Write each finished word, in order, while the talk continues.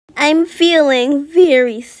I'm feeling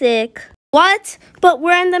very sick. What? But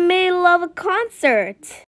we're in the middle of a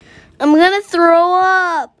concert. I'm gonna throw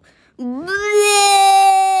up.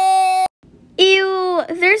 Bleh! Ew,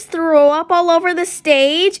 there's throw up all over the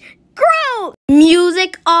stage. Gross!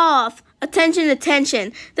 Music off. Attention,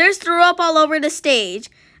 attention. There's throw up all over the stage.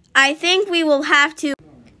 I think we will have to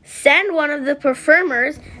send one of the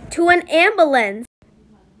performers to an ambulance.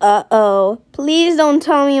 Uh-oh. Please don't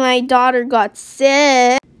tell me my daughter got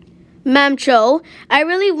sick. Ma'am Cho, I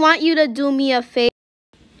really want you to do me a favor.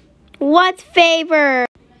 What favor?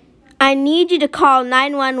 I need you to call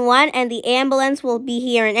 911 and the ambulance will be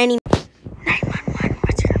here in any... 911,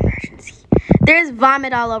 what's your emergency? There's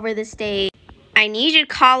vomit all over the stage. I need you to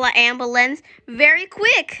call an ambulance very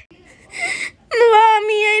quick. Mommy,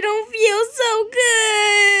 I don't feel so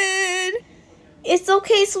good. It's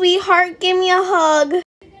okay, sweetheart. Give me a hug.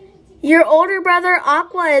 Your older brother,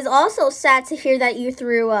 Aqua, is also sad to hear that you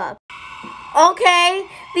threw up. Okay,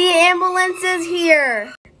 the ambulance is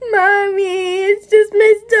here. Mommy, it's just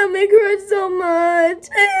my stomach hurts so much.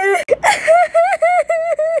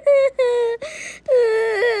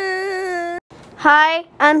 Hi,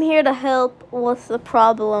 I'm here to help. What's the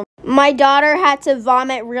problem? My daughter had to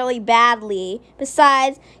vomit really badly.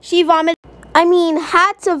 Besides, had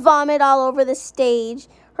to vomit all over the stage.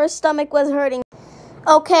 Her stomach was hurting.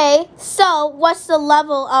 Okay, so what's the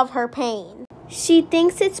level of her pain? She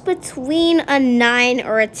thinks it's between a 9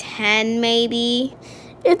 or a 10, maybe.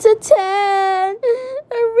 It's a 10. A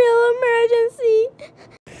real emergency.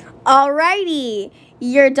 Alrighty.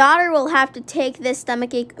 Your daughter will have to take this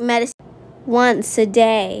stomachache medicine once a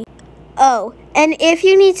day. Oh, and if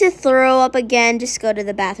you need to throw up again, just go to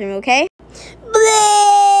the bathroom, okay?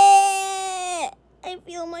 Bleh! I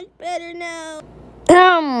feel much better now.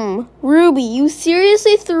 Ruby, you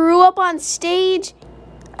seriously threw up on stage?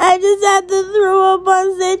 I just had to throw up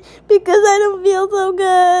on stage because I don't feel so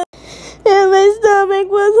good. And my stomach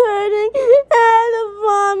was hurting. I had to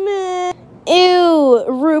vomit. Ew,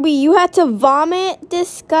 Ruby, you had to vomit?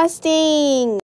 Disgusting.